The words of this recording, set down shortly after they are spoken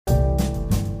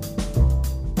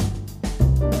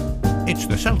It's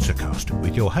the Seltzer Cast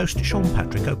with your host Sean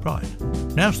Patrick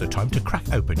O'Brien. Now's the time to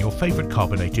crack open your favourite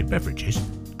carbonated beverages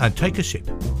and take a sip.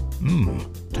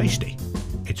 Tasty.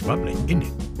 It's bubbly, isn't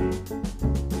it?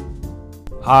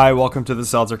 Hi, welcome to the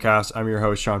Seltzer Cast. I'm your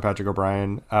host, Sean Patrick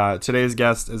O'Brien. Today's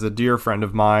guest is a dear friend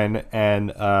of mine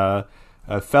and a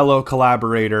fellow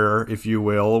collaborator, if you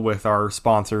will, with our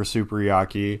sponsor, Super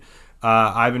Yaki.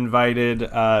 I've invited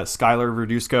Skylar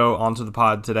Verduzco onto the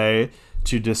pod today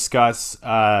to discuss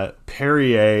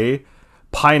Perrier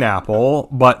pineapple,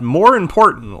 but more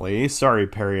importantly,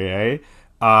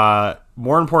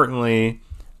 more importantly,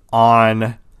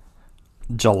 on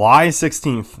July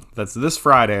 16th, that's this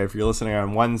Friday, if you're listening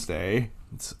on Wednesday,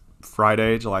 it's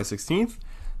Friday, July 16th,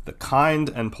 the Kind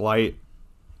and Polite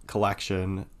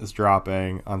collection is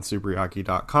dropping on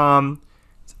superyaki.com.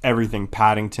 It's everything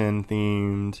Paddington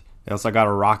themed. They also got a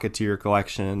Rocketeer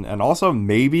collection and also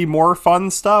maybe more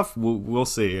fun stuff. We'll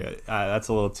see. That's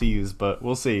a little tease, but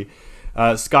we'll see.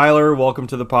 Skylar, welcome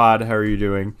to the pod. How are you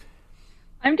doing?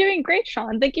 I'm doing great,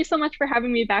 Sean. Thank you so much for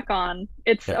having me back on.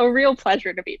 It's a real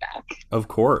pleasure to be back. Of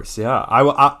course, yeah.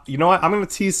 I you know what? I'm going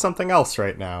to tease something else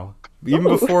right now,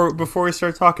 even before we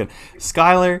start talking.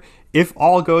 Skylar, if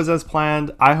all goes as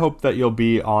planned, I hope that you'll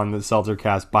be on the Seltzer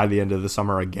Cast by the end of the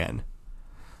summer again,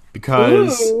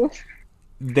 because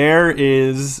there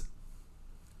is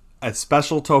a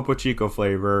special Topo Chico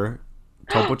flavor,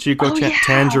 Topo Chico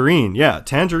tangerine. Yeah,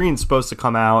 tangerine's supposed to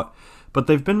come out, but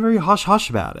they've been very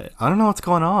hush-hush about it. I don't know what's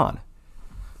going on.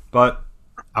 But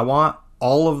I want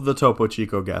all of the Topo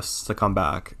Chico guests to come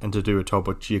back and to do a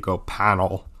Topo Chico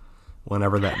panel,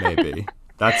 whenever that may be.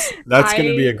 That's going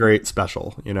to be a great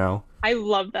special, you know? I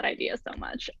love that idea so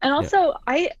much. And also,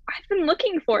 I've been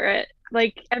looking for it.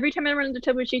 Like, every time I run into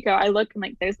Topo Chico, I look and,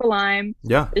 like, there's the lime,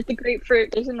 there's the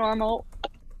grapefruit, there's the normal,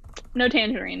 no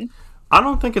tangerine. I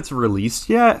don't think it's released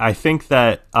yet. I think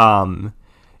that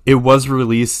it was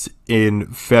released in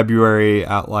February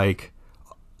at, like,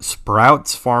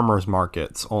 Sprouts Farmers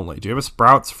Markets only. Do you have a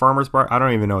Sprouts Farmers Market? I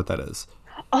don't even know what that is.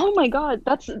 Oh, my God.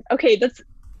 That's in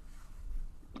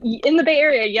the Bay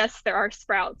Area, yes, there are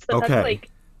Sprouts, but that's, like,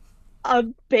 a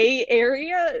Bay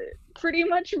Area pretty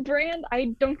much brand.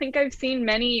 I don't think I've seen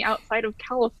many outside of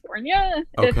California,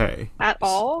 if at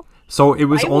all. So it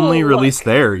was only released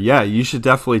there. Yeah, you should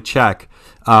definitely check,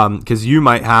 because you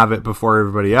might have it before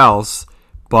everybody else,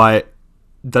 but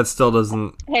that still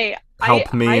doesn't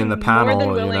help me in the panel. I'm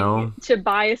more than willing to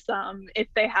buy some if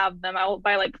they have them. I will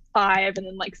buy like 5 and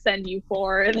then like send you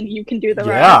 4, and then you can do the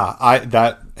rest.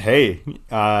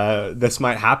 This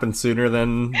might happen sooner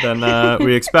than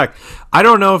we expect. I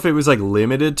don't know if it was like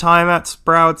limited time at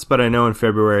Sprouts, but I know in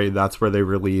February that's where they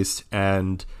released,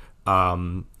 and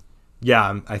I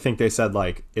think they said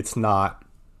like it's not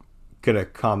gonna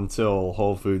come till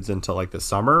Whole Foods until like the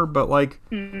summer, but like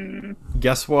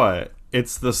guess what?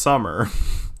 It's the summer.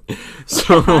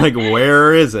 So like,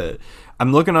 where is it?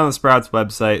 I'm looking on the Sprouts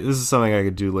website. This is something I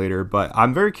could do later, but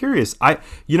I'm very curious. I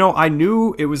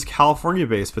knew it was California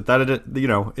based, but that it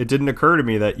didn't occur to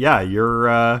me that you're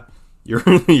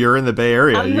in the Bay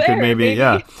Area. You could maybe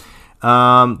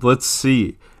let's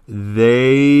see.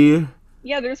 There's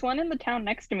one in the town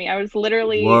next to me. I was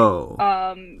literally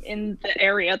in the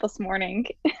area this morning.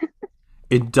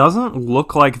 It doesn't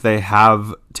look like they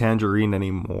have tangerine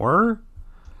anymore.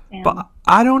 But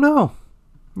I don't know.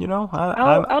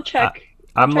 I'll check.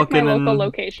 I'm looking my local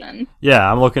location.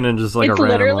 Yeah, I'm looking in just like a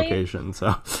random location.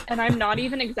 So, and I'm not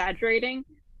even exaggerating.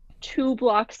 2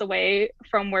 blocks away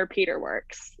from where Peter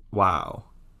works. Wow.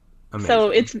 Amazing. So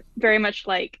it's very much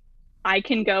like I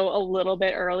can go a little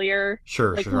bit earlier.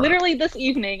 Sure. Literally this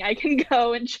evening, I can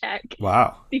go and check.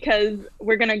 Wow. Because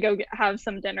we're gonna go have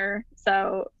some dinner.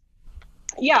 So,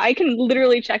 yeah, I can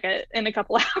literally check it in a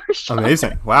couple hours.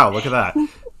 Amazing. Wow, look at that.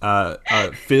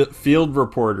 Field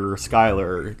reporter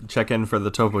Skylar, check in for the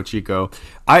Topo Chico.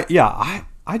 I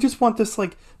just want this,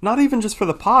 like, not even just for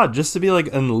the pod, just to be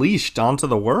like unleashed onto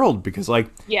the world, because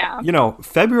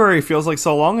February feels like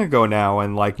so long ago now,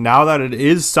 and like now that it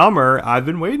is summer, I've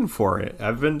been waiting for it.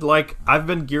 I've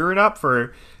been gearing up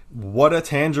for what a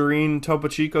tangerine Topo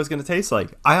Chico is going to taste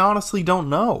like. I honestly don't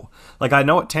know. Like, I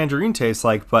know what tangerine tastes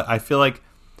like, but I feel like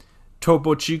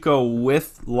Topo Chico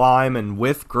with lime and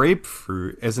with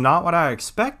grapefruit is not what I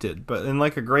expected, but in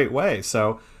like a great way.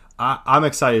 So I'm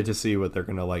excited to see what they're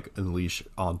going to like unleash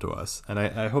onto us. And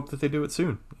I hope that they do it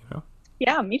soon,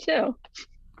 Yeah, me too.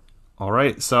 All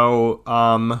right. So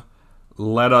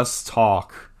let's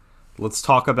talk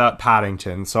about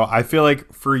Paddington. So I feel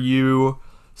like for you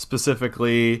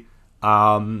specifically,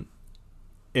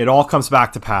 it all comes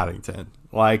back to Paddington.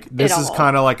 Like, this is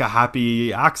kind of like a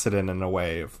happy accident in a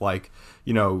way of like,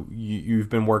 you know, you've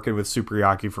been working with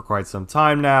Superyaki for quite some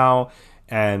time now,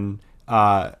 and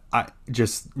I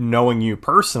just knowing you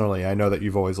personally, I know that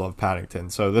you've always loved Paddington.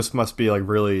 So this must be like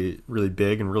really, really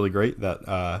big and really great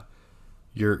that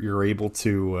you're able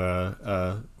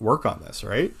to work on this,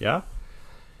 right? Yeah.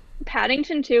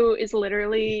 Paddington 2 is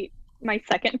literally my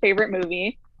second favorite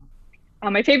movie.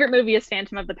 My favorite movie is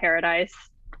Phantom of the Paradise.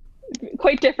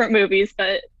 Quite different movies,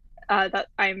 but that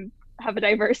have a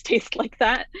diverse taste like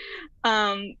that.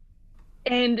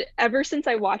 And ever since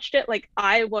I watched it, like,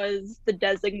 I was the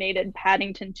designated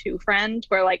Paddington 2 friend,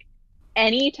 where like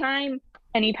anytime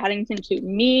any Paddington 2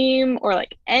 meme or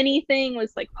like anything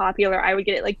was like popular, I would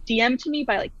get it like DM'd to me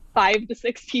by like 5 to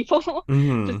 6 people,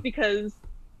 just because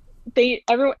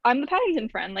I'm the Paddington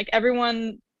friend. Like,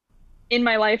 everyone in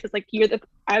my life is like,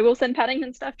 I will send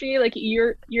Paddington stuff to you. Like,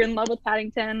 you're in love with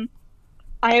Paddington.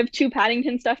 I have 2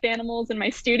 Paddington stuffed animals in my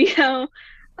studio.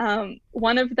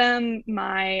 One of them,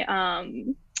 my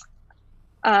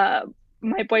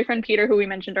boyfriend Peter, who we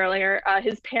mentioned earlier,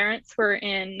 his parents were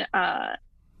in the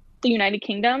United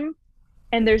Kingdom,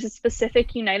 and there's a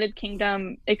specific United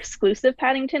Kingdom exclusive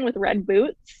Paddington with red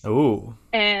boots. Ooh.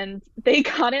 And they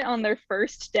got it on their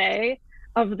first day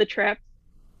of the trip.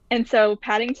 And so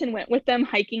Paddington went with them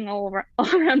hiking all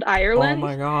around Ireland. Oh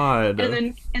my God.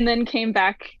 And then came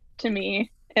back to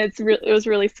me. It was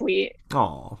really sweet.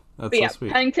 Oh, that's so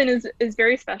sweet. Paddington is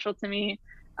very special to me.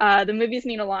 The movies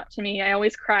mean a lot to me. I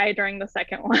always cry during the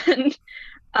second one.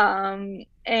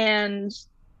 And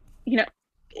you know,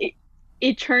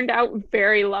 it turned out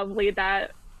very lovely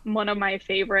that one of my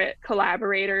favorite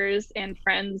collaborators and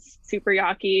friends,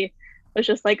 Superyaki, was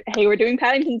just like, hey, we're doing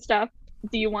Paddington stuff.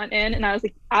 Do you want in? And I was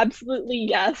like, absolutely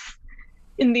yes.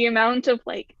 In the amount of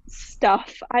like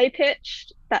stuff I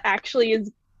pitched that actually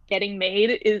is getting made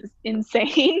is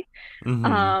insane.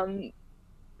 And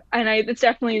it's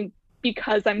definitely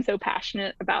because I'm so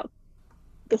passionate about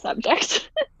the subject.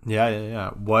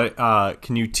 Yeah. What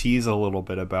can you tease a little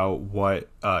bit about what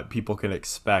people can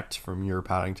expect from your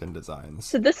Paddington designs?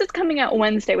 So this is coming out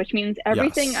Wednesday, which means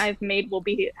everything I've made will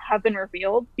have been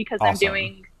revealed, because awesome. I'm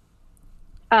doing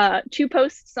 2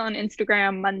 posts on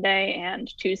Instagram Monday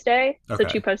and Tuesday. Okay. So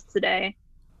 2 posts a day,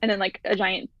 and then like a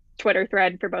giant Twitter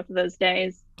thread for both of those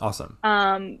days. Awesome.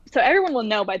 So everyone will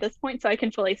know by this point, so I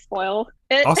can fully spoil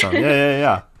it. Awesome.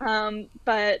 Yeah.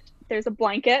 But there's a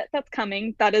blanket that's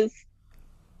coming. That is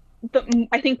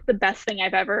I think the best thing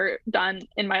I've ever done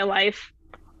in my life.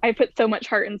 I put so much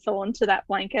heart and soul into that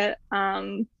blanket.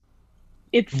 I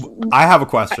have a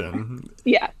question.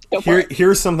 Go for it.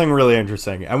 Here's something really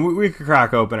interesting, and we could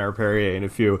crack open our Perrier in a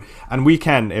few, and we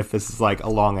can, if this is like a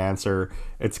long answer,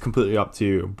 it's completely up to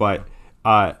you. But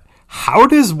how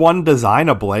does one design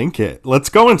a blanket? Let's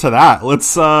go into that.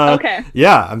 Okay.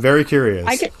 Yeah, I'm very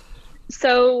curious.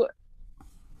 So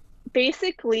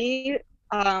basically,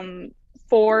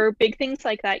 for big things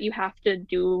like that, you have to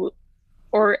do,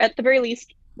 or at the very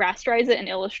least, rasterize it in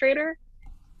Illustrator.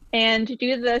 And to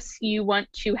do this, you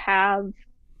want to have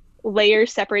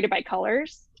layers separated by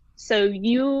colors. So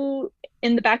you,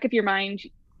 in the back of your mind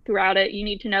throughout it, you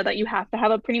need to know that you have to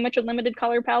have pretty much a limited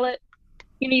color palette.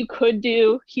 You know, you could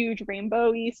do huge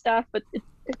rainbow-y stuff, but it's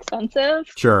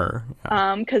expensive. Sure.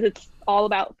 Yeah. Because it's all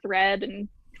about thread and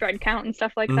thread count and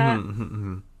stuff like that.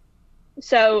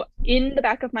 So in the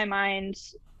back of my mind,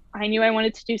 I knew I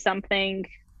wanted to do something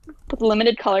with a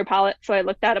limited color palette. So I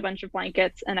looked at a bunch of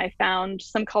blankets and I found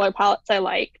some color palettes I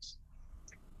liked.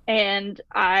 And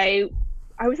I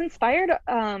was inspired.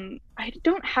 I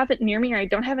don't have it near me, or I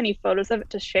don't have any photos of it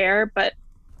to share, but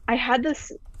I had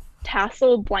this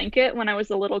tassel blanket when I was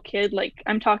a little kid, like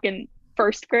I'm talking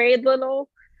first grade little,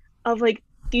 of like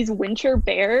these winter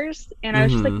bears. And I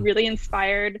was just like really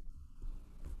inspired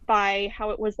by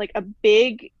how it was like a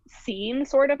big scene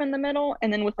sort of in the middle,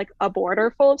 and then with like a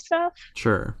border full of stuff.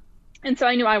 Sure. And so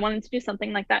I knew I wanted to do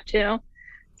something like that too.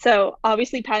 So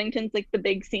obviously Paddington's like the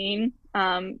big scene.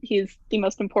 He's the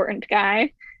most important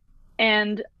guy.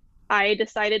 And I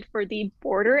decided for the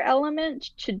border element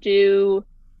to do,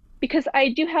 because I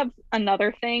do have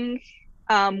another thing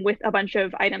with a bunch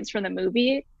of items from the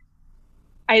movie,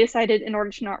 I decided in order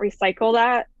to not recycle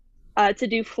that, to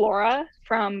do flora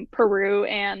from Peru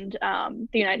and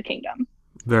the United Kingdom.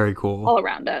 Very cool. All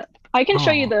around it. I can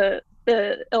show you the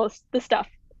stuff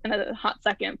in a hot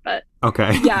second, but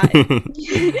okay. Yeah,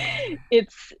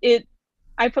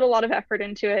 I put a lot of effort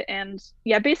into it, and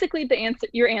yeah, basically to answer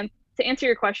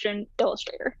your question,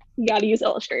 Illustrator. You got to use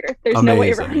Illustrator. There's no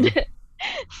way around it.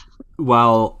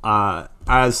 Well,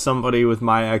 as somebody with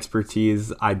my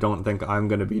expertise, I don't think I'm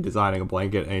going to be designing a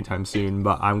blanket anytime soon,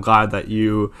 but I'm glad that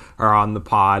you are on the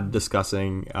pod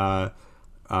discussing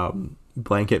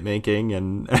blanket making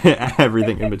and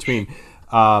everything in between.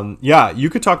 Yeah, you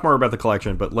could talk more about the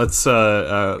collection, but let's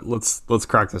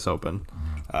crack this open.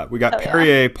 We got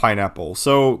Perrier pineapple.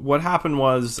 So what happened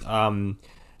was I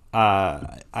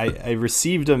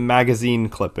received a magazine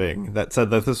clipping that said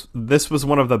that this was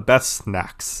one of the best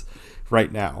snacks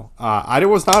right now. I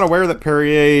was not aware that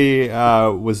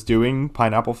Perrier was doing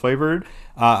pineapple flavored.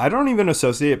 I don't even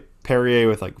associate Perrier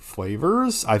with like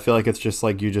flavors. I feel like it's just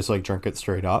like you just like drink it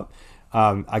straight up.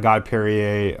 I got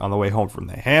Perrier on the way home from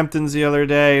the Hamptons the other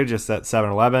day, just at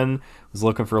 7-Eleven. Was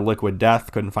looking for Liquid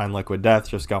Death, couldn't find Liquid Death,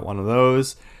 just got one of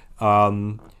those.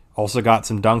 Also got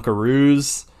some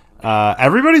Dunkaroos.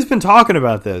 Everybody's been talking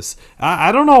about this.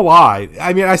 I don't know why.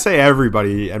 I mean, I say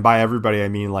everybody, and by everybody I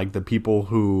mean like the people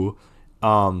who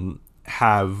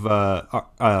have are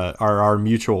our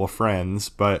mutual friends,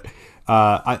 but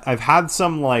I've had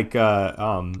some like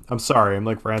I'm sorry, I'm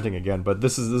like ranting again, but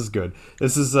this is good.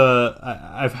 This is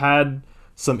I've had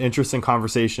some interesting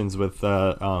conversations with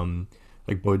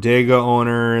like bodega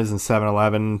owners and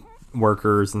 7-Eleven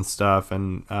workers and stuff,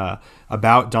 and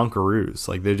about Dunkaroos.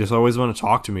 Like they just always want to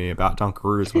talk to me about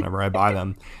Dunkaroos whenever I buy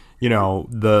them. You know,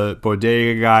 the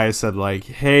bodega guy said like,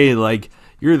 "Hey, like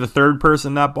you're the third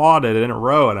person that bought it in a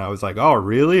row," and I was like, "Oh,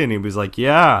 really?" And he was like,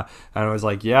 "Yeah," and I was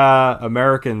like, "Yeah,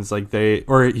 Americans like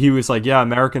he was like, "Yeah,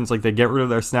 Americans like they get rid of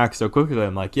their snacks so quickly."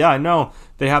 I'm like, "Yeah, I know.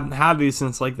 They haven't had these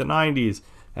since like the 90s."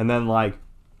 And then like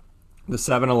the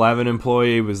 7-Eleven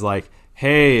employee was like,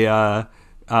 "Hey,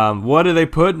 what are they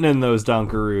putting in those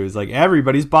Dunkaroos? Like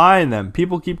everybody's buying them.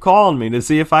 People keep calling me to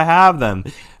see if I have them."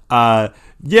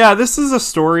 Yeah, this is a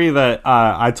story that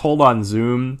I told on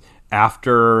Zoom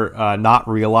after not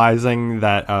realizing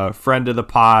that a friend of the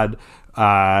pod,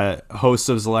 host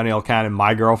of Zillennial Canon,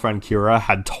 my girlfriend Kira,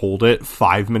 had told it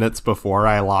 5 minutes before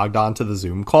I logged on to the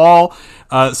Zoom call.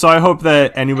 So I hope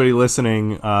that anybody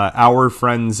listening, our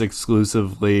friends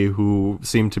exclusively who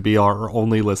seem to be our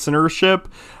only listenership,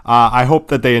 I hope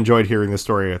that they enjoyed hearing the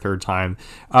story a third time.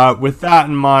 With that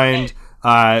in mind,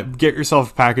 get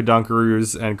yourself a pack of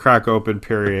Dunkaroos and crack open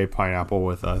Perrier pineapple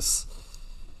with us.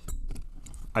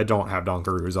 I don't have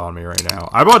Dunkaroos on me right now.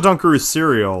 I bought Dunkaroos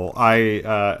cereal. I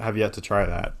have yet to try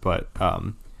that, but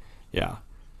yeah.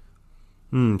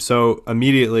 So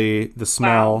immediately the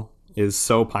smell is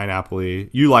so pineapple-y.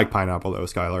 You like pineapple though,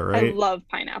 Skylar, right? I love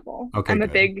pineapple. Okay, I'm a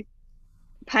big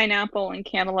pineapple and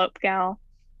cantaloupe gal.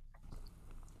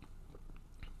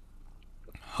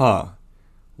 Huh.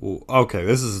 Okay,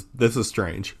 this is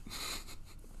strange.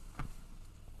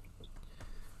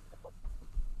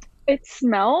 It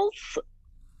smells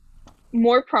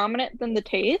more prominent than the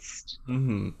taste.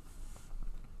 Mm-hmm.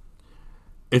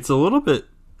 It's a little bit,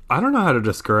 I don't know how to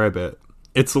describe it.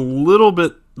 It's a little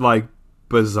bit like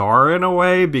bizarre in a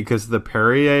way because the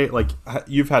Perrier, like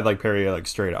you've had like Perrier like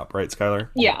straight up, right, Skylar?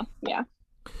 Yeah.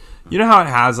 You know how it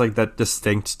has like that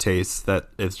distinct taste that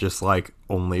it's just like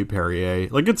only Perrier.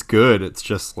 Like it's good. It's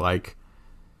just like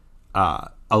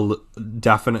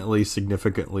definitely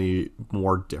significantly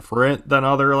more different than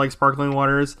other like sparkling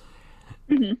waters.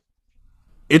 Mm-hmm.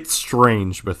 It's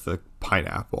strange with the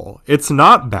pineapple. It's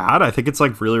not bad. I think it's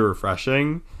like really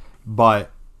refreshing, but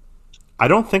I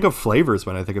don't think of flavors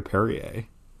when I think of Perrier.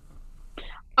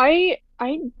 I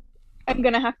am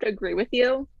gonna have to agree with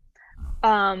you.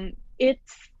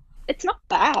 It's not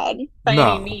bad by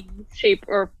any means, shape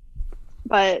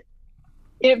but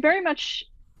it very much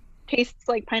tastes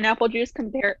like pineapple juice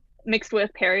mixed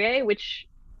with Perrier, which,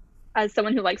 as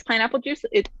someone who likes pineapple juice,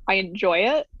 I enjoy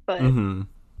it. But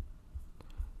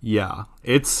yeah,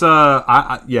 it's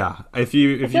yeah. If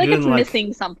you feel like it's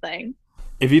missing something.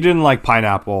 If you didn't like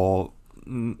pineapple,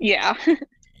 yeah,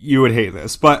 you would hate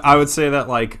this. But I would say that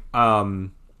like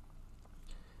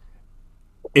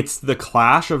it's the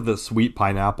clash of the sweet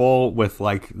pineapple with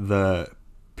like the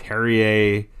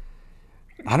Perrier.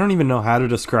 I don't even know how to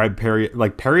describe Perrier.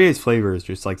 Like Perrier's flavor is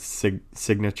just like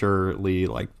signaturely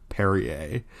like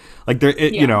Perrier. Like there,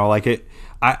 you know, like it.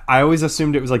 I always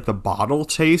assumed it was like the bottle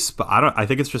taste, but I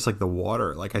think it's just like the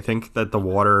water. Like I think that the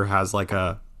water has like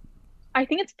a. I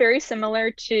think it's very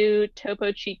similar to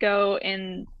Topo Chico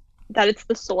in that it's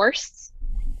the source,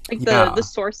 like the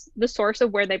source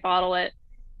of where they bottle it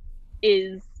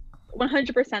is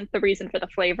 100% the reason for the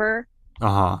flavor.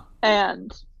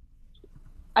 And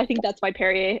I think that's why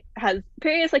Perrier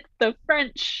is like the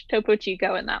French Topo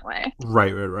Chico in that way.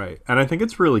 Right. And I think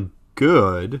it's really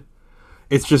good.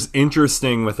 It's just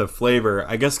interesting with a flavor,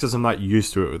 I guess, because I'm not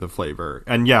used to it with a flavor.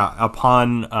 And yeah,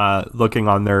 upon looking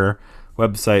on their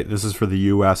website. This is for the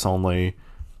U.S. only.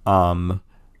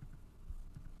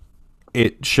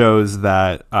 It shows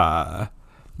that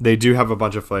they do have a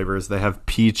bunch of flavors. They have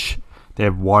peach, they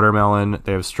have watermelon,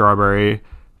 they have strawberry,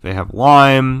 they have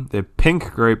lime, they have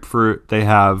pink grapefruit, they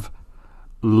have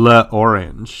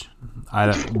orange. I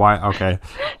don't why. Okay,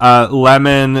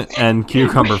 lemon and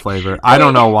cucumber flavor. I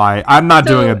don't know why. I'm not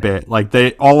doing a bit. Like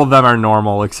all of them are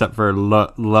normal except for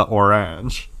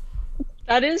orange.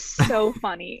 That is so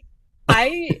funny.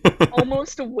 I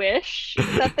almost wish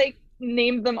that they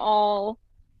named them all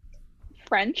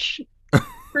French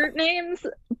fruit names,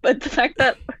 but the fact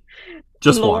that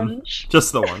just the one.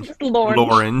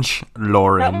 L'orange.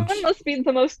 That one must be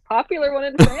the most popular one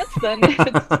in France then.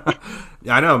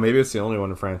 Yeah, I know. Maybe it's the only one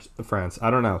in France.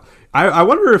 I don't know. I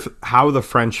wonder how the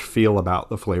French feel about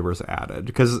the flavors added,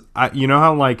 because you know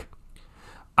how like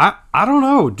I don't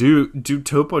know. Do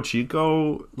Topo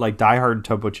Chico, like diehard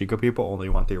Topo Chico people, only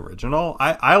want the original?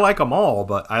 I like them all,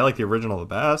 but I like the original the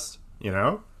best. You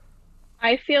know.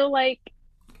 I feel like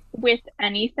with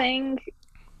anything,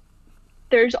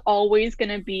 there's always going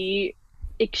to be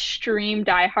extreme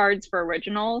diehards for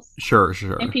originals. Sure.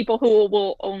 And people who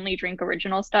will only drink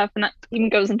original stuff, and that even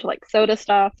goes into like soda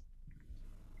stuff.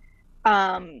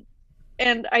 And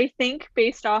I think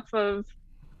based off of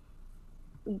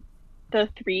the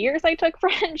 3 years I took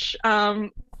French, I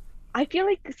feel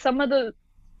like some of the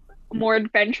more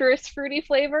adventurous fruity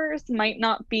flavors might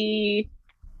not be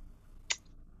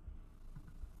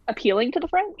appealing to the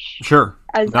French. Sure.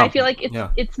 I feel like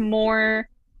it's more.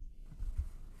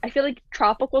 I feel like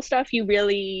tropical stuff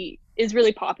is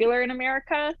really popular in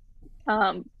America,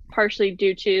 partially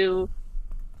due to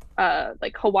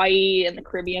like Hawaii and the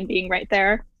Caribbean being right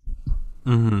there.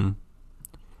 Mm-hmm.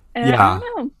 And yeah. I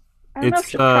don't know if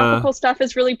tropical stuff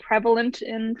is really prevalent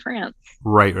in France.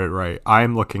 Right.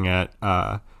 I'm looking at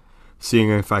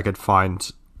seeing if I could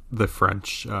find the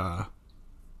French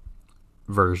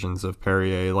versions of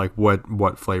Perrier, like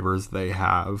what flavors they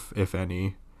have, if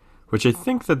any, which I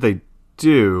think that they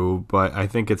do, but I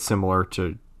think it's similar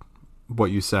to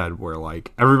what you said, where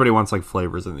like everybody wants like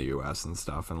flavors in the US and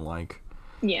stuff, and like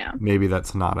maybe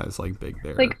that's not as like big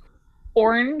there. Like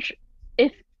orange,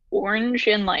 if orange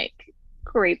and like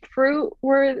grapefruit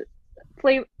were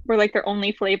like their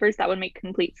only flavors, that would make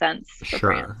complete sense for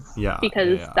France.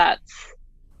 Because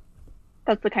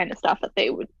that's the kind of stuff that they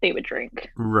would drink.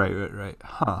 Right.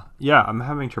 Huh. Yeah, I'm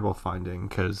having trouble finding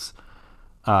because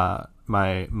my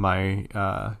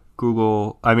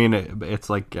Google, I mean it's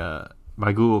like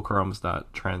my Google Chrome's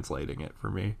not translating it for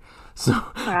me. So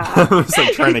I was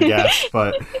like trying to guess,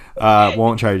 but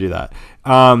won't try to do that.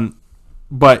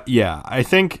 But yeah, I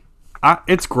think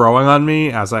it's growing on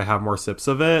me as I have more sips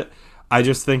of it. I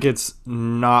just think it's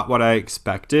not what I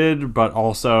expected, but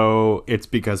also it's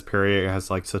because Perrier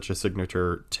has like such a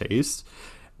signature taste.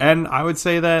 And I would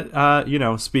say that,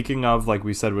 speaking of, like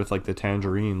we said with like the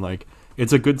tangerine, like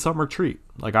it's a good summer treat.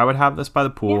 Like I would have this by the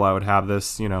pool. Yeah. I would have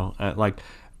this,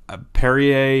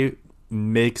 Perrier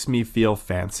makes me feel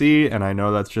fancy. And I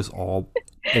know that's just all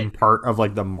in part of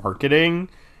like the marketing,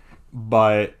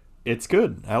 but it's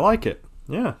good. I like it.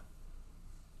 Yeah.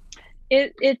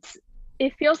 It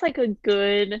feels like a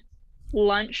good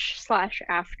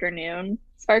lunch/afternoon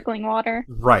sparkling water.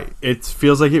 Right. It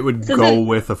feels like it would go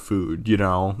with a food,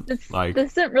 This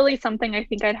isn't really something I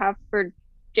think I'd have for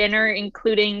dinner,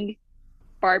 including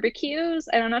barbecues.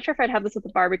 And I'm not sure if I'd have this with a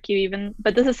barbecue even,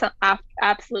 but this is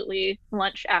absolutely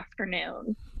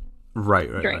lunch/afternoon. Right.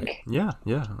 Drink. Right.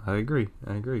 Yeah. I agree.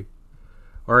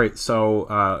 All right.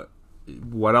 So,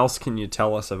 what else can you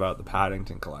tell us about the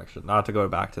Paddington collection? Not to go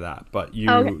back to that, but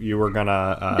you were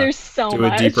gonna do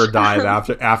a deeper dive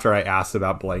after I asked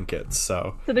about blankets.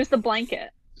 So there's the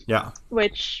blanket. Yeah.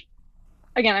 Which,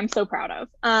 again, I'm so proud of.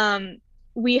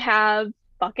 We have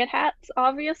bucket hats,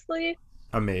 obviously.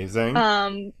 Amazing.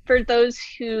 For those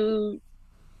who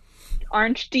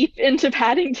aren't deep into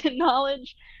Paddington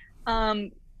knowledge,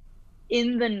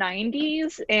 in the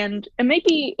 90s, and it might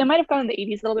have gone in the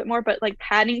 80s a little bit more, but like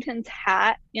Paddington's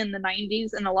hat in the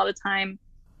 90s, and a lot of time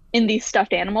in these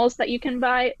stuffed animals that you can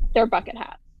buy, they're bucket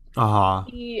hats.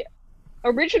 The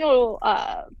original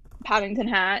Paddington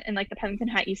hat, and like the Paddington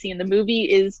hat you see in the movie,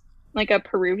 is like a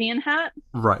Peruvian hat.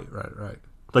 Right.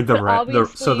 Like the red.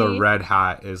 So the red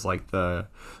hat is like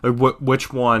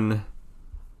which one?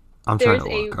 I'm trying to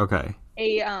look. Okay.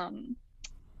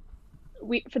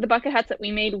 For the bucket hats that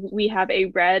we made, we have a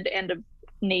red and a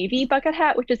navy bucket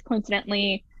hat, which is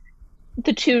coincidentally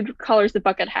the two colors of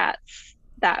bucket hats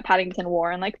that Paddington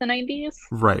wore in like the 90s.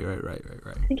 Right. I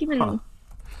think even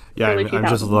Yeah, early I'm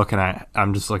just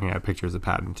 2000s. looking at pictures of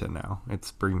Paddington now.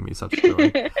 It's bringing me such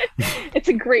joy. It's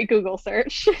a great Google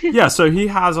search. Yeah, so he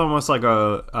has almost like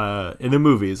a in the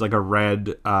movies like a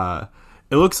red.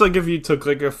 It looks like if you took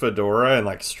like a fedora and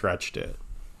like stretched it.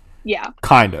 Yeah,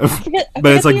 Kind of,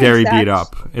 but it's like very beat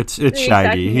up. It's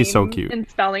Shaggy. He's so cute. And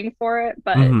spelling for it,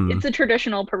 but it's a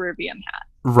traditional Peruvian hat.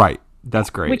 Right, that's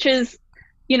great. Which is,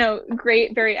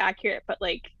 great, very accurate, but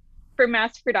like for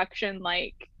mass production,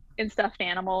 like in stuffed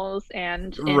animals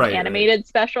and in animated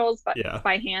specials, but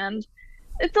by hand,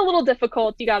 it's a little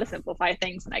difficult. You got to simplify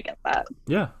things, and I get that.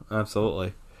 Yeah,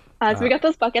 absolutely. So we got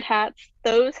those bucket hats.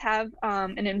 Those have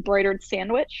an embroidered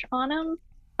sandwich on them,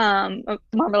 a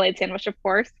marmalade sandwich, of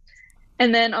course.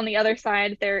 And then on the other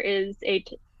side, there is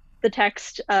the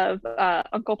text of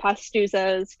Uncle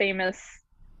Pastuza's famous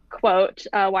quote,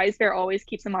 "Wise Bear always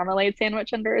keeps a marmalade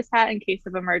sandwich under his hat in case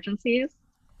of emergencies."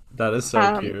 That is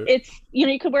so cute. It's,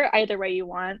 you could wear it either way you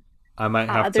want. I might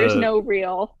have There's no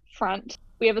real front.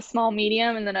 We have a small,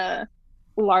 medium, and then a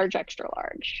large, extra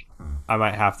large. I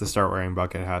might have to start wearing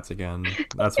bucket hats again.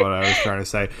 That's what I was trying to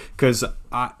say. Because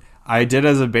I did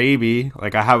as a baby.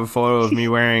 Like, I have a photo of me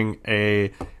wearing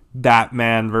a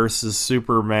Batman versus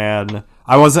Superman.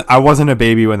 I wasn't a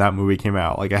baby when that movie came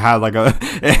out. Like, it had like a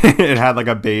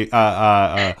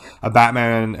a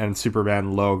Batman and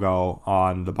Superman logo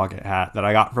on the bucket hat that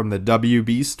I got from the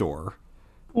WB store.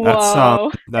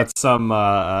 Whoa. That's some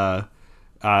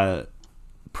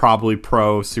probably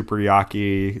pro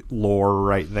Superyaki lore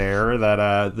right there.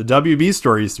 That the WB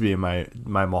store used to be in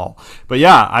my mall. But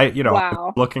yeah,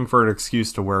 I'm looking for an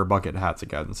excuse to wear bucket hats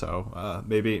again. So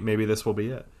maybe this will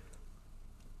be it.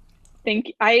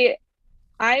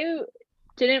 I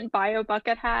didn't buy a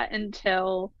bucket hat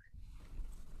until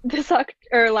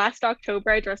last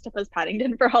October. I dressed up as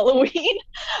Paddington for Halloween,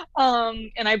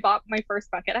 and I bought my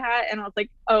first bucket hat, and I was like,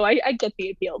 oh, I get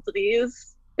the appeal to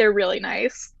these. They're really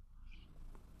nice.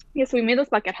 Yeah, so we made those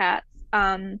bucket hats.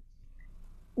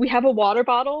 We have a water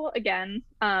bottle again.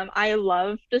 I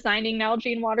love designing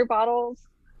Nalgene water bottles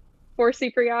for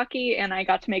Superyaki, and I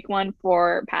got to make one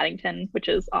for Paddington, which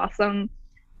is awesome.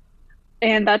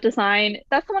 And that design,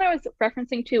 that's the one I was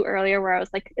referencing to earlier, where I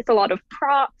was like, it's a lot of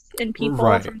props and people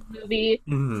from the movie.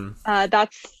 Mm-hmm.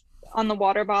 That's on the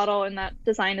water bottle, and that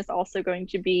design is also going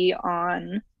to be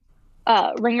on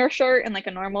a ringer shirt and like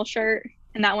a normal shirt.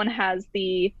 And that one has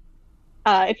the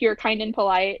 "if you're kind and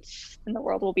polite, then the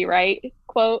world will be right"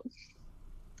 quote.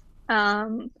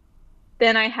 Then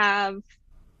I have,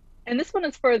 and this one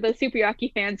is for the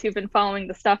Superyaki fans who've been following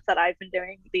the stuff that I've been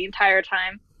doing the entire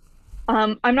time.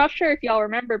 I'm not sure if y'all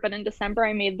remember, but in December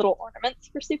I made little ornaments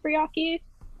for Superyaki.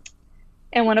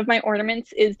 And one of my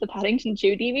ornaments is the Paddington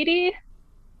 2 DVD.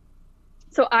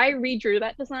 So I redrew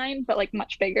that design, but like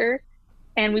much bigger.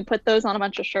 And we put those on a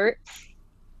bunch of shirts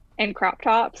and crop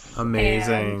tops.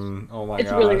 Amazing. Oh my gosh.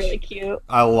 It's really, really cute.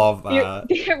 I love that.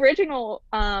 The original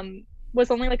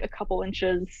was only like a couple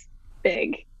inches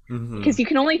big, because you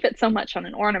can only fit so much on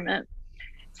an ornament.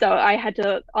 So I had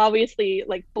to obviously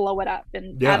like blow it up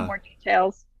and add more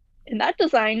details. And that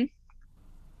design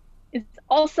is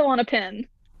also on a pin,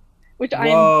 which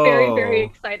I'm very, very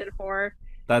excited for.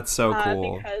 That's so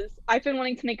cool. Because I've been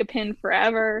wanting to make a pin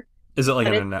forever. Is it like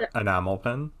an enamel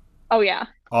pin? Oh, yeah.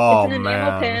 Oh, it's an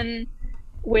enamel pin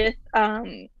with,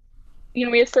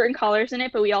 we have certain colors in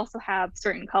it, but we also have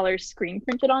certain colors screen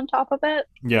printed on top of it.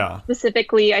 Yeah.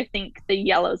 Specifically, I think the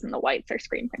yellows and the whites are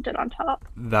screen printed on top.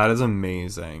 That is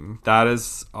amazing. That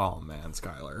is, oh man,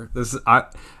 Skylar.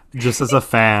 Just as a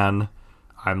fan,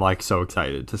 I'm like so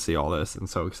excited to see all this and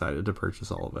so excited to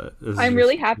purchase all of it. I'm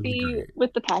really happy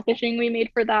with the packaging we made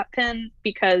for that pin,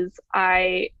 because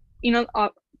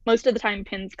most of the time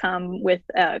pins come with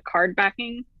card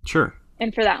backing. Sure.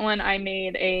 And for that one, I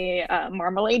made a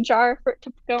marmalade jar for it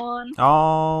to go on.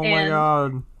 Oh my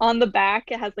god! On the back,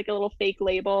 it has like a little fake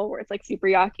label where it's like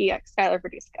Superyaki x Skylar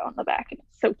Verduzco on the back, and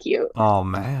it's so cute. Oh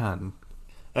man,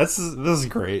 this is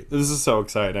great. This is so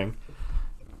exciting.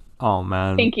 Oh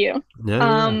man! Thank you.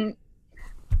 Yeah.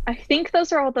 I think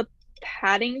those are all the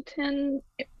Paddington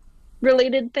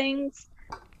related things,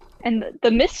 and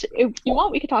if you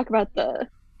want, we could talk about the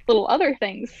little other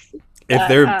things.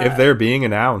 If they're being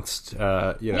announced,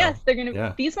 Yes, they're gonna.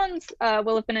 Yeah. These ones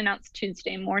will have been announced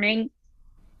Tuesday morning.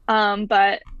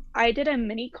 But I did a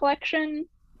mini collection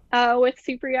with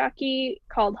Superyaki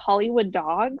called Hollywood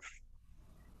Dogs,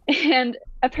 and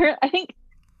apparently, I think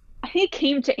it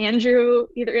came to Andrew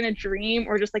either in a dream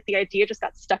or just like the idea just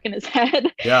got stuck in his head.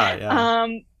 Yeah.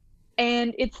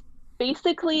 And it's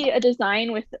basically a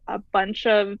design with a bunch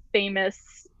of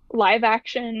famous live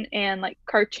action and like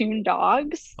cartoon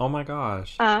dogs. Oh my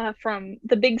gosh. From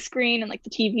the big screen and like the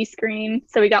TV screen.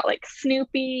 So we got like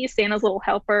Snoopy, Santa's Little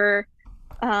Helper,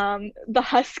 the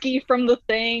Husky from The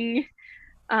Thing.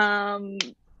 Um,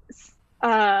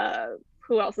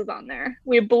 who else is on there?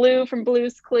 We have Blue from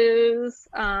Blue's Clues,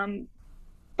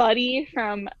 Buddy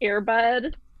from Air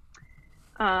Bud.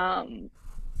 I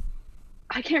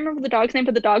can't remember the dog's name,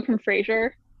 but the dog from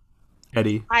Frasier.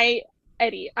 Eddie.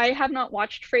 Eddie. I have not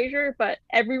watched Frasier, but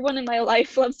everyone in my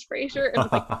life loves Frasier. And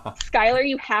it's like, Skylar,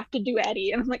 you have to do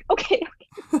Eddie. And I'm like, okay.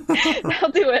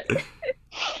 I'll do it.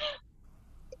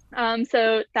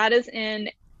 So that is in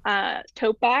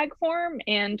tote bag form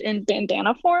and in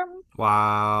bandana form.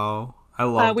 Wow. I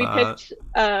love we that. We picked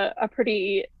a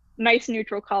pretty nice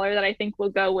neutral color that I think will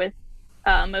go with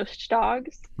most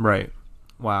dogs. Right.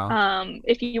 Wow.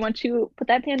 If you want to put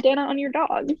that bandana on your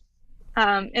dog.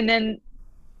 And then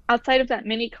outside of that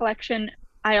mini collection,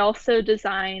 I also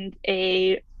designed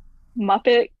a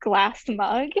Muppet glass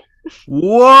mug.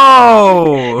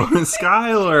 Whoa,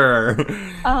 Skylar!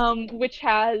 Which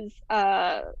has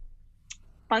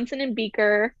Bunsen and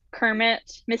Beaker,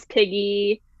 Kermit, Miss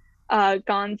Piggy,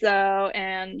 Gonzo,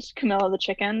 and Camilla the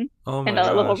chicken, and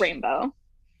a little rainbow.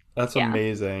 That's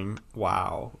amazing.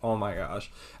 Wow. Oh my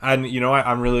gosh. And you know what?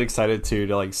 I'm really excited too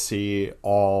to like see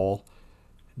all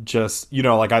just, you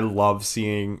know, like I love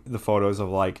seeing the photos of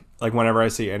like whenever I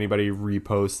see anybody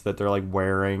repost that they're like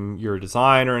wearing your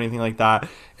design or anything like that,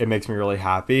 it makes me really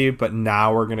happy. But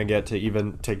now we're going to get to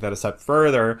even take that a step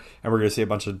further, and we're going to see a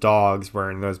bunch of dogs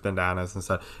wearing those bandanas and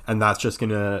stuff. And that's just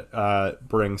going to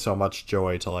bring so much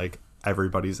joy to like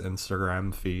everybody's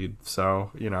Instagram feed.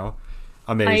 So, you know,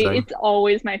 amazing. It's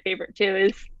always my favorite too.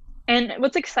 And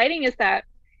what's exciting is that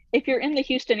if you're in the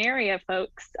Houston area,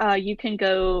 folks, you can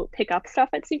go pick up stuff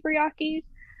at Super Yaki.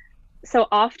 So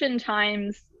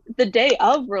oftentimes, the day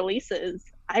of releases,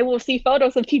 I will see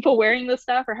photos of people wearing the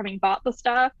stuff or having bought the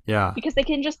stuff. Yeah. Because they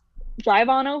can just drive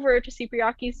on over to Super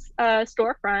Yaki's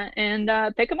storefront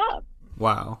and pick them up.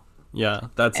 Wow. Yeah,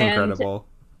 that's incredible.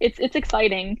 It's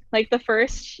exciting. Like the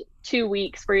first 2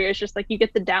 weeks where it's just like you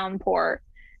get the downpour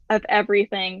of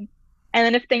everything. And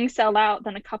then if things sell out,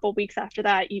 then a couple weeks after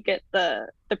that, you get the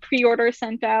pre-order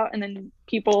sent out, and then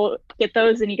people get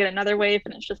those, and you get another wave,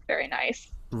 and it's just very nice.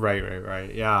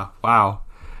 Right. Yeah. Wow.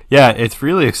 Yeah, it's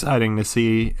really exciting to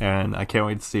see, and I can't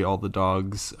wait to see all the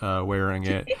dogs wearing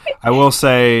it. I will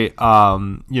say,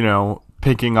 you know,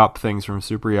 picking up things from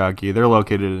Super Yaki, they're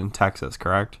located in Texas,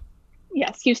 correct?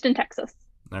 Yes, Houston, Texas.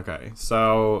 Okay,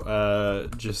 so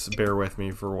just bear with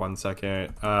me for 1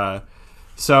 second.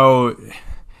 So...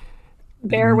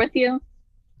 Bear with you.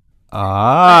 So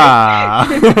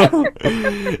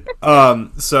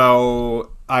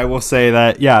I will say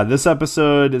that, yeah, this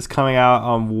episode is coming out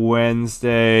on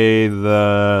Wednesday.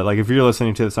 If you're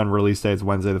listening to this on release day, it's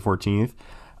Wednesday the 14th.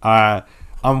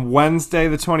 On Wednesday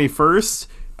the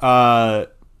 21st,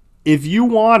 if you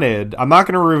wanted, I'm not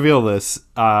going to reveal this.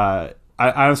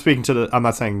 I'm speaking to I'm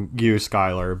not saying you,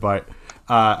 Skylar, but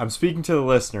I'm speaking to the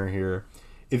listener here.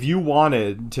 If you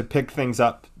wanted to pick things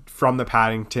up from the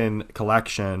Paddington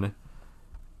collection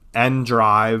and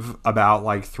drive about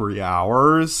like 3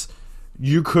 hours,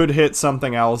 you could hit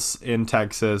something else in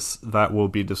Texas that will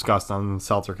be discussed on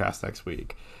Seltzercast next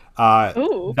week.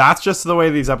 That's just the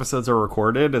way these episodes are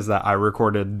recorded, is that I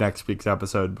recorded next week's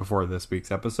episode before this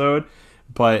week's episode.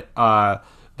 But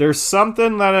there's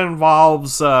something that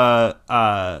involves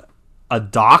a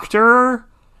doctor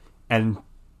and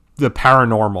the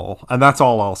paranormal, and that's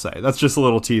all I'll say. That's just a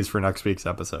little tease for next week's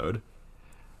episode.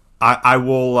 I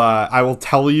will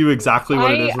tell you exactly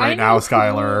what it is right now,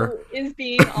 Skylar. Is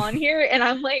being on here, and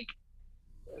I'm like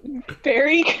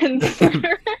very concerned.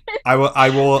 I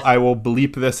will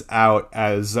bleep this out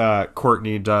as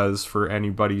Courtney does for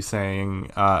anybody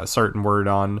saying a certain word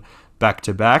on Beck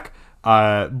to Beck.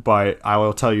 But I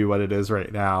will tell you what it is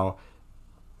right now.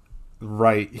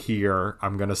 Right here,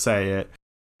 I'm gonna say it.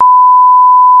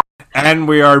 And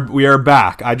we are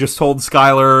back. I just told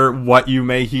Skylar what you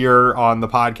may hear on the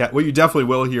podcast. What you definitely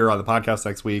will hear on the podcast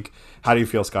next week. How do you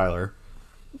feel, Skylar?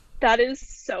 That is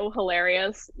so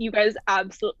hilarious. You guys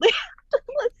absolutely have to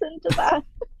listen to that.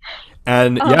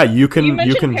 And yeah, you can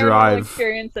drive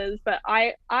experiences, but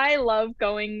I love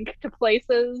going to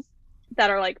places that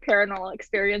are like paranormal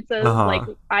experiences. Like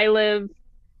I live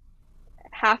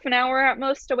half an hour at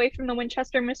most away from the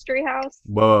Winchester Mystery House.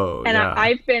 Whoa! And yeah.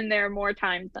 I've been there more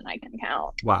times than I can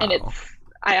count. Wow! And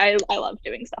I love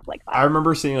doing stuff like that. I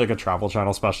remember seeing like a Travel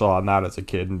Channel special on that as a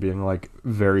kid and being like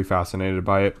very fascinated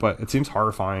by it, but it seems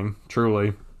horrifying.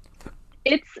 Truly,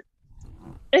 it's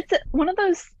one of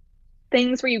those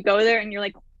things where you go there and you're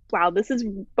like, wow, this is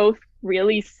both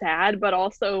really sad, but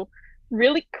also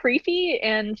really creepy.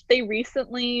 And they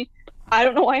recently, I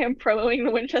don't know why I'm promoting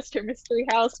the Winchester Mystery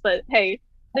House, but hey,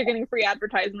 they're getting free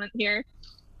advertisement here.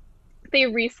 They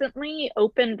recently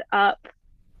opened up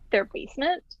their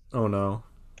basement. Oh no.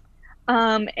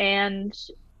 And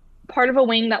part of a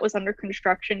wing that was under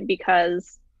construction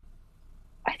because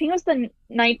I think it was the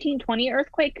 1920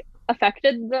 earthquake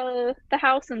affected the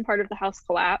house, and part of the house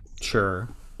collapsed. Sure.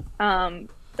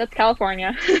 That's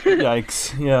California.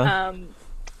 Yikes. Yeah.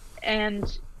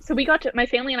 And so we got to, my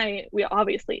family and I, we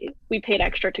paid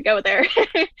extra to go there.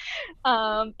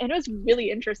 And it was really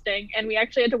interesting, and we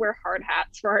actually had to wear hard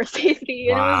hats for our safety.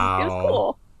 And wow. It was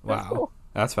cool. Wow. Cool.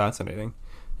 That's fascinating.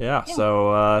 Yeah.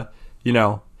 So,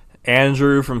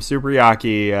 Andrew from Super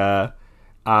Yaki,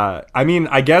 I mean,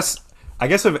 I guess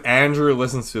if Andrew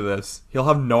listens to this, he'll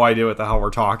have no idea what the hell we're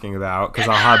talking about because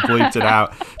I'll have bleeped it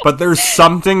out. But there's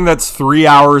something that's 3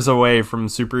 hours away from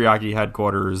Super Yaki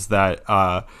headquarters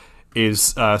that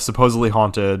is supposedly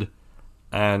haunted,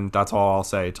 and that's all I'll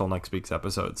say till next week's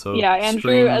episode. So yeah,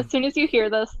 Andrew, as soon as you hear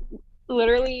this,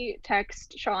 literally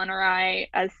text Sean or I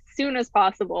as soon as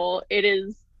possible. It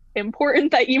is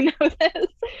important that you know this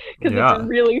because it's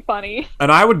really funny,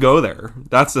 and I would go there.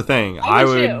 That's the thing. I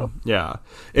would too. Yeah,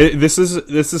 this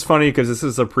is funny because this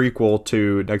is a prequel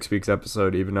to next week's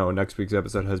episode, even though next week's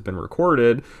episode has been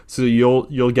recorded, so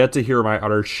you'll get to hear my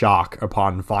utter shock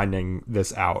upon finding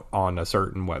this out on a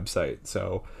certain website.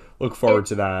 So look forward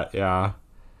to that. Yeah.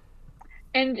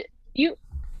 And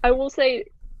I will say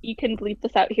you can bleep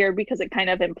this out here because it kind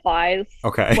of implies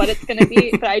what it's going to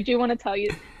be, but I do want to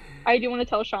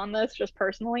tell Sean this just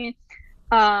personally.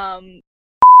 It's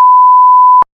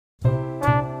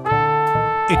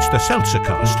the Seltzer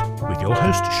Cast with your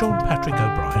host, Sean Patrick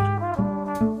O'Brien.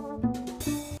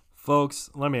 Folks,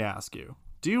 let me ask you,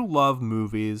 do you love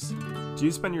movies? Do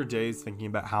you spend your days thinking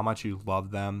about how much you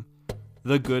love them?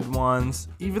 The good ones,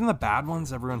 even the bad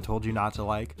ones everyone told you not to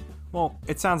like? Well,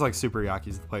 it sounds like Super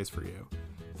Yaki's the place for you.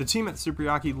 The team at Super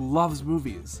Yaki loves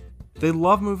movies. They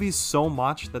love movies so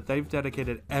much that they've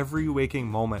dedicated every waking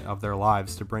moment of their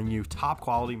lives to bring you top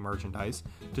quality merchandise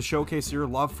to showcase your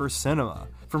love for cinema.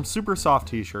 From super soft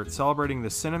t-shirts celebrating the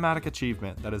cinematic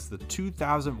achievement that is the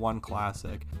 2001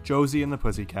 classic Josie and the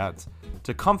Pussycats,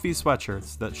 to comfy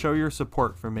sweatshirts that show your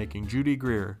support for making Judy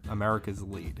Greer America's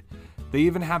lead. They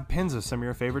even have pins of some of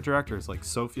your favorite directors like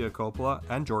Sofia Coppola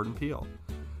and Jordan Peele.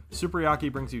 Super Yaki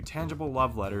brings you tangible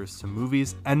love letters to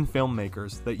movies and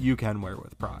filmmakers that you can wear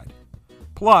with pride.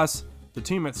 Plus, the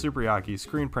team at Super Yaki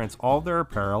screen prints all of their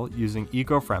apparel using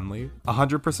eco-friendly,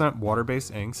 100%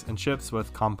 water-based inks and ships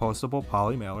with compostable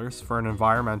poly mailers for an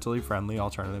environmentally friendly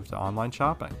alternative to online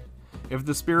shopping. If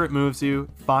the spirit moves you,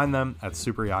 find them at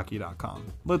superyaki.com.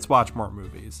 Let's watch more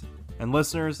movies. And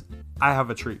listeners, I have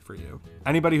a treat for you.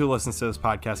 Anybody who listens to this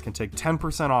podcast can take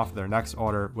 10% off their next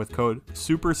order with code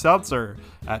SUPERSELTZER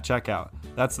at checkout.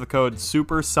 That's the code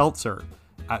SUPERSELTZER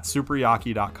at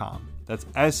superyaki.com. That's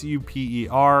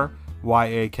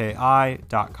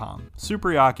SUPERYAKI.com.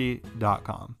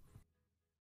 Superyaki.com.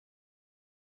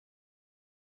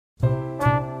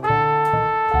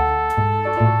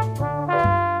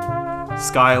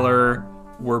 Skylar,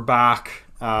 we're back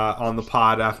on the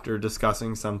pod after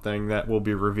discussing something that will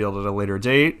be revealed at a later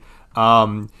date.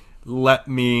 Let's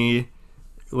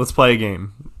play a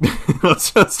game.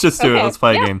 let's just do it. Let's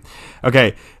play a game.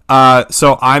 Okay.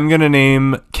 So I'm going to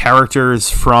name characters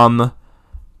from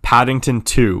Paddington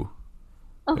 2.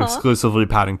 Exclusively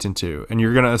Paddington 2. And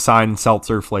you're going to assign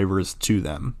seltzer flavors to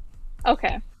them.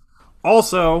 Okay.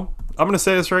 Also, I'm going to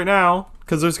say this right now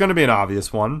because there's going to be an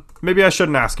obvious one. Maybe I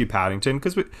shouldn't ask you Paddington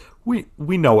because we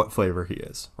know what flavor he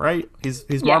is, right?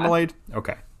 He's marmalade?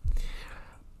 Okay.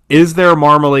 Is there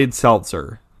marmalade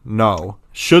seltzer? No.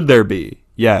 Should there be?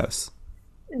 Yes.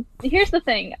 Here's the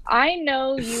thing. I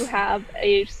know you have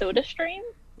a soda stream.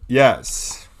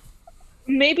 Yes.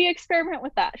 Maybe experiment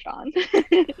with that, Sean.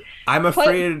 I'm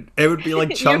afraid it would be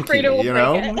like chunky, you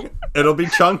know? It'll be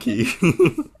chunky.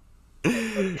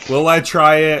 Will I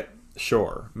try it?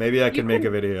 Sure. Maybe I can make a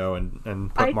video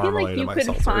and put marmalade in my seltzer. I feel like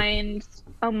you could find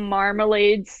a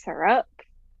marmalade syrup.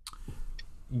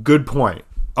 Good point.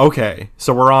 Okay,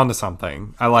 so we're on to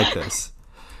something. I like this.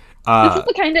 This is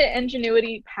the kind of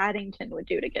ingenuity Paddington would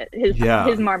do to get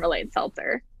his marmalade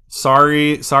seltzer.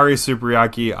 Sorry, Super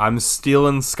Yaki. I'm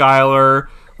stealing Skylar.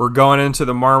 We're going into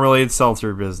the marmalade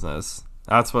seltzer business.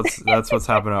 That's what's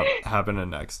happening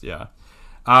next. Yeah,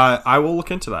 I will look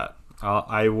into that.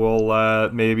 I will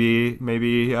maybe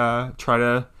try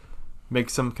to make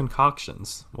some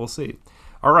concoctions. We'll see.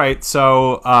 All right,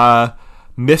 so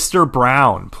Mr.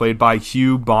 Brown, played by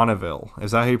Hugh Bonneville.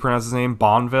 Is that how you pronounce his name?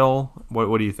 Bonneville?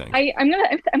 What do you think? I'm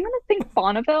gonna think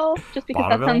Bonneville, just because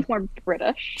Bonneville? that sounds more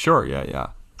British. Sure, yeah.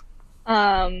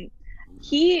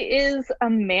 He is a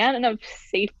man of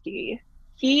safety.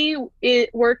 He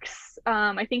works,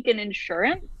 I think, in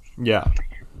insurance. Yeah.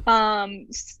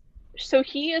 So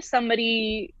he is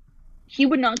somebody. He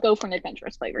would not go for an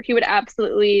adventurous flavor. He would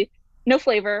absolutely no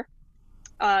flavor.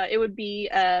 It would be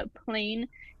plain.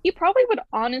 He probably would,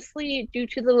 honestly, due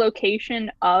to the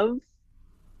location of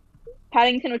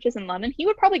Paddington, which is in London, he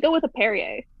would probably go with a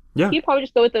Perrier. Yeah. He'd probably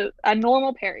just go with a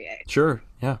normal Perrier. Sure.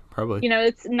 Yeah, probably. You know,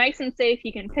 it's nice and safe.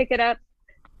 You can pick it up.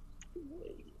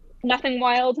 Nothing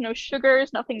wild, no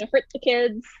sugars, nothing to hurt the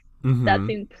kids. Mm-hmm. That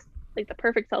seems like the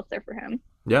perfect seltzer for him.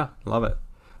 Yeah, love it.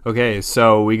 Okay,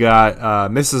 so we got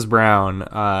Mrs. Brown,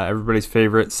 everybody's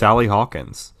favorite, Sally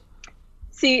Hawkins.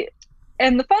 See,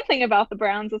 and the fun thing about the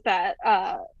Browns is that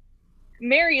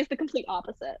Mary is the complete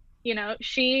opposite. You know,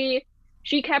 she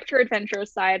kept her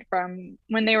adventurous side from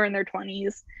when they were in their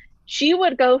 20s. She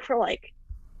would go for like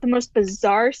the most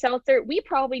bizarre seltzer we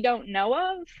probably don't know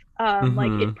of.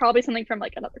 Like it's probably something from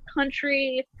like another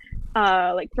country,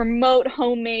 like remote,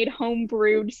 homemade, home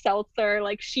brewed seltzer.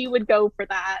 Like she would go for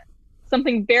that.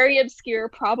 Something very obscure,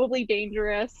 probably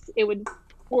dangerous. It would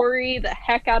worry the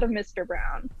heck out of Mr.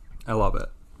 Brown. I love it.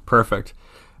 Perfect.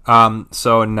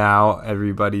 So now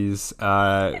everybody's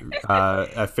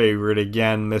a favorite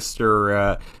again,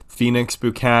 Mr. Phoenix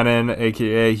Buchanan,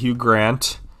 aka Hugh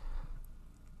Grant.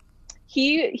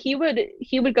 He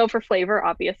would go for flavor,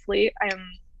 obviously.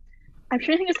 I'm trying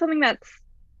to think of something that's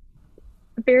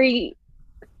very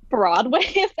Broadway,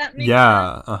 if that makes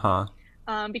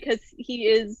sense. Because he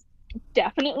is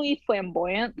definitely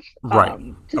flamboyant, right?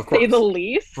 To say the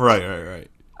least. Right.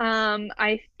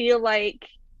 I feel like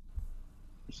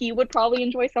he would probably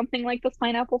enjoy something like this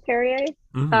pineapple Perrier.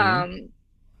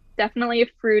 Definitely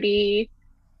fruity.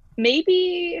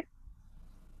 Maybe.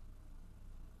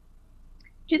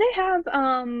 Do they have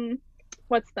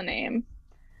what's the name?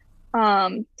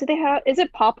 Do they have? Is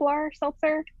it Poplar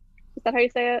seltzer? Is that how you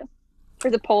say it? Or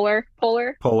is it Polar?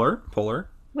 Polar.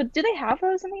 But do they have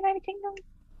those in the United Kingdom?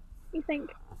 You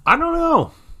think? I don't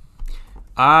know.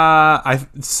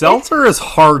 Seltzer is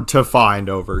hard to find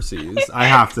overseas, I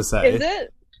have to say. Is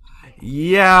it?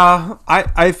 Yeah,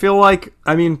 I feel like,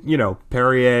 I mean, you know,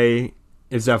 Perrier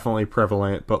is definitely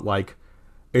prevalent, but like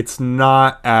it's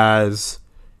not as,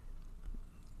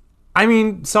 I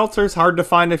mean, seltzer's hard to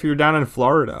find if you're down in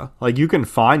Florida. Like you can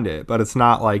find it, but it's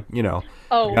not like, you know.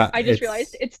 Oh, I just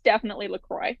realized it's definitely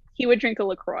LaCroix. He would drink a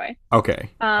LaCroix. Okay.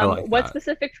 I like what that.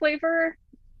 specific flavor?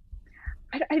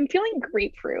 I'm feeling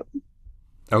grapefruit.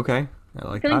 Okay. I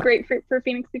like feeling that. Grapefruit for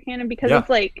Phoenix Buchanan because it's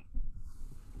like,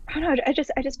 I don't know, I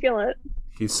just feel it.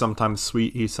 He's sometimes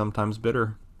sweet, he's sometimes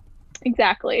bitter.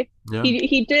 Exactly. Yeah.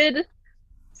 He did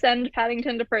send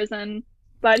Paddington to prison,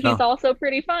 but he's also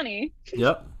pretty funny.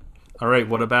 Yep. All right,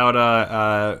 what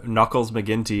about Knuckles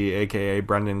McGinty, aka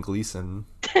Brendan Gleeson?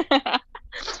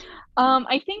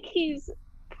 I think he's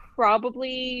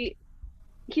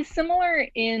similar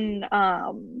in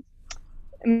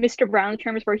Mr. Brown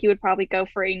terms, where he would probably go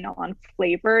for a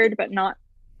non-flavored, but not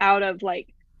out of like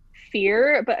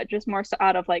fear, but just more so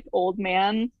out of like old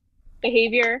man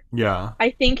behavior. Yeah.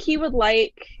 I think he would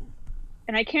like,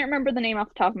 and I can't remember the name off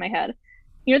the top of my head.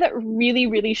 You know that really,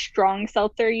 really strong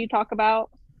seltzer you talk about?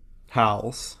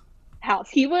 House.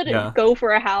 He would go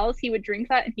for a House. He would drink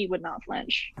that and he would not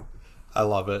flinch. I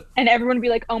love it. And everyone would be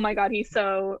like, "Oh my god, he's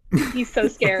so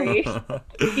scary."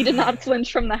 He did not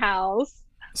flinch from the House.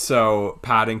 So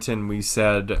Paddington, we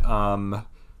said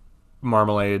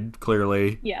marmalade,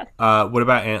 clearly. Yes. What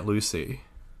about Aunt Lucy?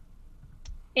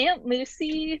 Aunt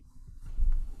Lucy,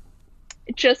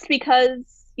 just because,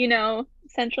 you know,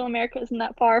 Central America isn't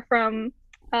that far from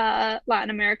Latin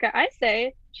America, I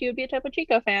say she would be a Topo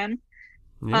Chico fan.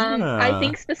 Yeah. I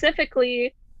think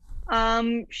specifically,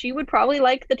 she would probably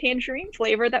like the tangerine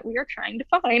flavor that we are trying to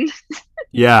find.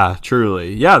 Yeah,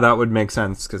 truly. Yeah, that would make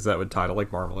sense because that would tie to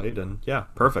like marmalade, and yeah,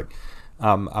 perfect.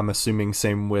 I'm assuming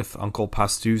same with Uncle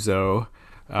Pastuzo.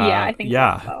 Yeah, I think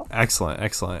so. So.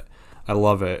 Excellent. I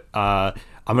love it. I'm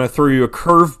gonna throw you a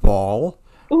curveball.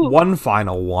 One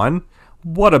final one.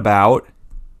 What about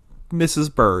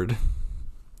Mrs. Bird,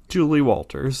 Julie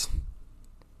Walters?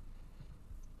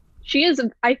 She is.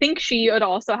 I think she would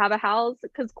also have a House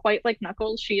because, quite like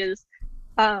Knuckles, she is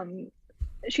a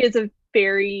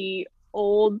very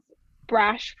old,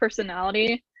 brash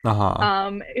personality.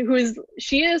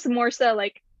 She is more so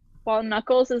like, while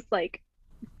Knuckles is like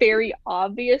very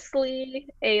obviously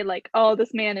a like, oh,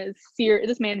 this man is serious.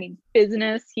 This man means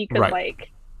business. He could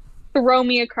like throw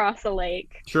me across a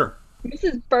lake. Sure.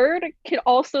 Mrs. Bird could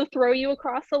also throw you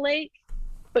across a lake,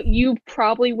 but you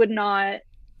probably would not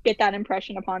get that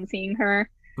impression upon seeing her.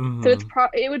 Mm-hmm. So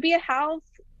it would be a house,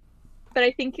 but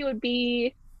I think it would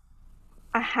be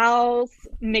a house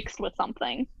mixed with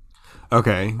something.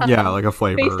 Okay, yeah, like a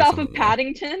flavor. Based off of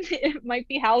Paddington, it might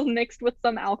be house mixed with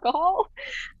some alcohol.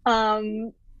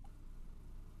 But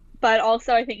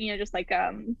also I think, just like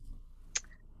I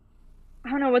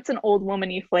don't know, what's an old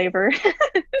woman-y flavor?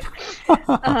 But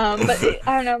I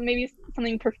don't know, maybe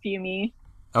something perfumey.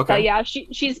 Okay. But yeah,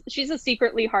 she's a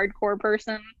secretly hardcore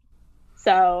person.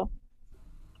 So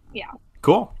yeah.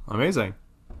 Cool. Amazing.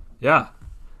 Yeah.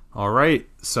 All right.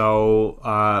 So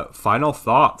final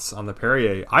thoughts on the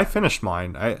Perrier. I finished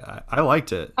mine. I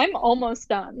liked it. I'm almost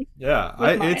done. Yeah.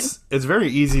 It's very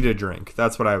easy to drink.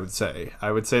 That's what I would say.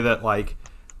 I would say that like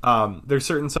there's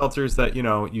certain seltzers that,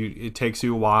 it takes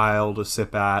you a while to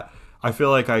sip at. I feel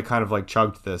like I kind of like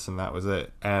chugged this and that was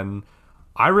it. And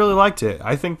I really liked it.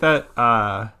 I think that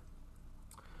I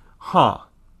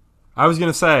was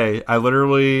going to say, I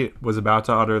literally was about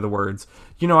to utter the words,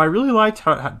 I really liked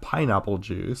how it had pineapple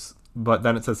juice, but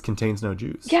then it says contains no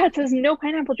juice. Yeah, it says no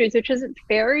pineapple juice, which is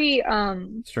very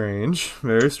strange.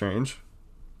 Very strange.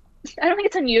 I don't think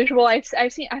it's unusual. I've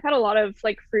had a lot of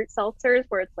like fruit seltzers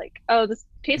where it's like, oh, this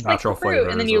tastes natural like fruit,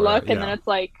 and then you look and then it's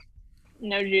like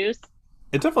no juice.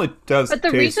 It definitely does but the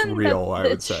taste reason real, I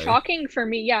would it's say. Shocking for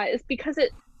me, is because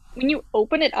when you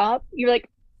open it up, you're like,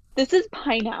 this is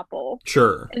pineapple.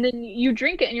 Sure. And then you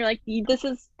drink it and you're like, this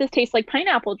tastes like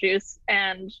pineapple juice.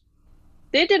 And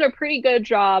they did a pretty good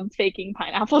job faking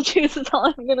pineapple juice, is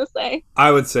all I'm gonna say.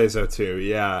 I would say so too,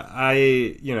 yeah.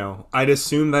 I'd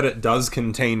assume that it does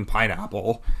contain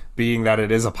pineapple, being that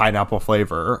it is a pineapple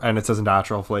flavor and it says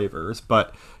natural flavors,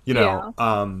 but it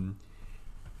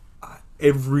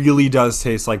really does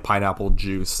taste like pineapple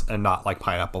juice and not like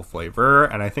pineapple flavor,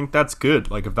 and I think that's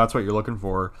good. Like, if that's what you're looking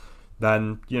for,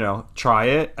 then, try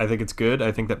it. I think it's good.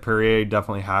 I think that Perrier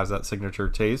definitely has that signature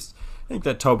taste. I think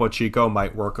that Topo Chico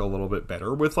might work a little bit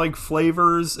better with, like,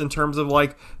 flavors in terms of,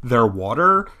 like, their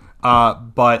water.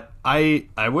 But I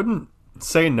wouldn't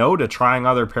say no to trying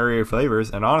other Perrier flavors,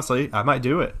 and honestly, I might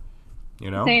do it.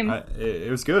 Same.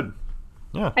 It was good.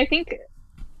 Yeah. I think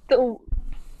the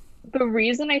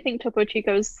reason I think Topo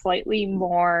Chico is slightly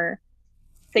more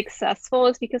successful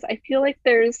is because I feel like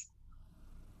there's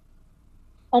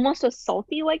almost a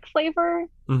salty like flavor.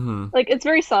 Mm-hmm. Like, it's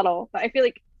very subtle, but I feel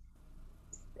like,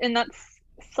 and that's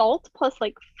salt plus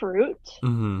like fruit.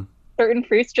 Mm-hmm. Certain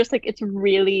fruits, just like it's a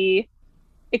really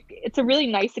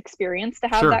nice experience to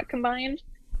have that combined,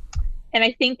 and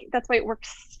I think that's why it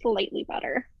works slightly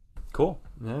better. Cool.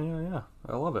 Yeah.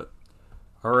 I love it.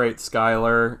 All right,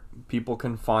 Skylar, people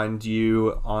can find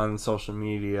you on social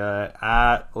media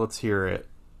at, let's hear it.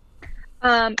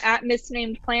 At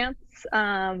Misnamed Plants,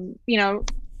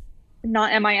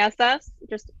 not MISS,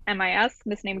 just MIS,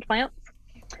 Misnamed Plants,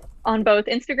 on both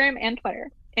Instagram and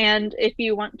Twitter. And if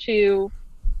you want to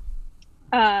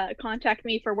contact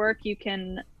me for work, you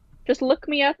can just look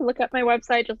me up, look up my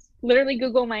website, just literally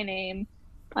Google my name.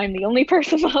 I'm the only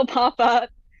person that'll pop up.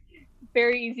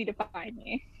 Very easy to find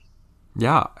me.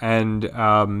 Yeah, and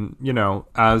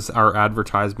as our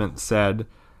advertisement said,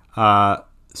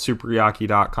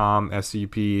 superyaki.com,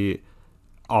 SUPERYAKI.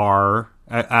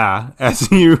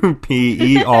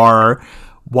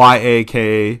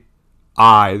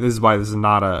 This is why this is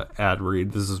not a ad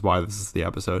read. This is why this is the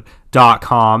episode.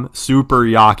 .com,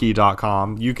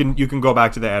 superyaki.com. You can go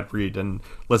back to the ad read and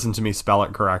listen to me spell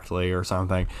it correctly or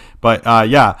something. But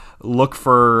look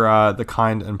for the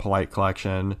Kind and Polite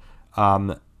collection,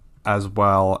 as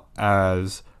well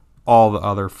as all the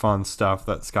other fun stuff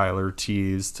that Skylar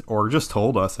teased or just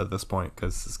told us at this point,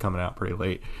 because it's coming out pretty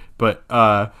late. But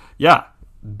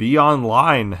be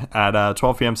online at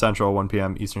 12 p.m. Central, 1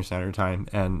 p.m. Eastern Standard Time,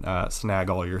 and snag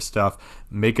all your stuff.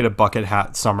 Make it a bucket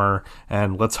hat summer,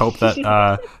 and let's hope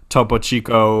that Topo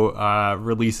Chico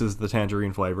releases the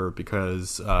tangerine flavor,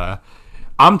 because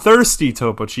I'm thirsty,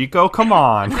 Topo Chico. Come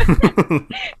on.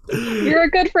 You're a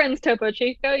good friend, Topo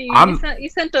Chico. You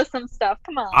sent us some stuff.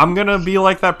 Come on. I'm going to be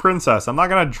like that princess. I'm not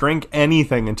going to drink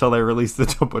anything until they release the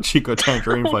Topo Chico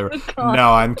tangerine flavor.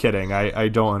 No, I'm kidding. I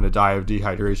don't want to die of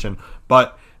dehydration.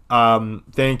 But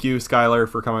thank you, Skylar,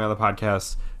 for coming on the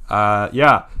podcast.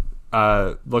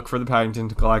 Look for the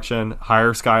Paddington collection,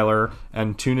 hire Skylar,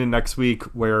 and tune in next week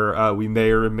where we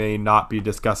may or may not be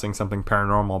discussing something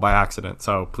paranormal by accident.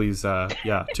 So please,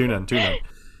 tune in.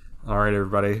 All right,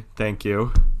 everybody. Thank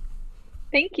you.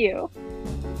 Thank you.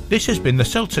 This has been the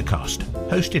Seltzer Cast,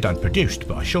 hosted and produced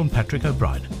by Sean Patrick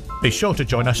O'Brien. Be sure to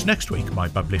join us next week, my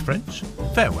bubbly friends.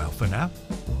 Farewell for now.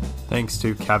 Thanks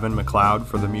to Kevin MacLeod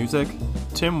for the music,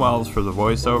 Tim Wells for the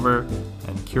voiceover,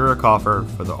 and Kira Koffer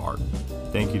for the art.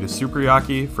 Thank you to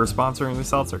Superyaki for sponsoring the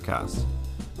Seltzercast.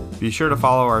 Be sure to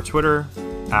follow our Twitter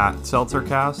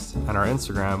 @SeltzerCast and our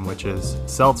Instagram, which is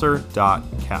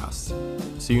seltzer.cast.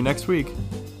 See you next week.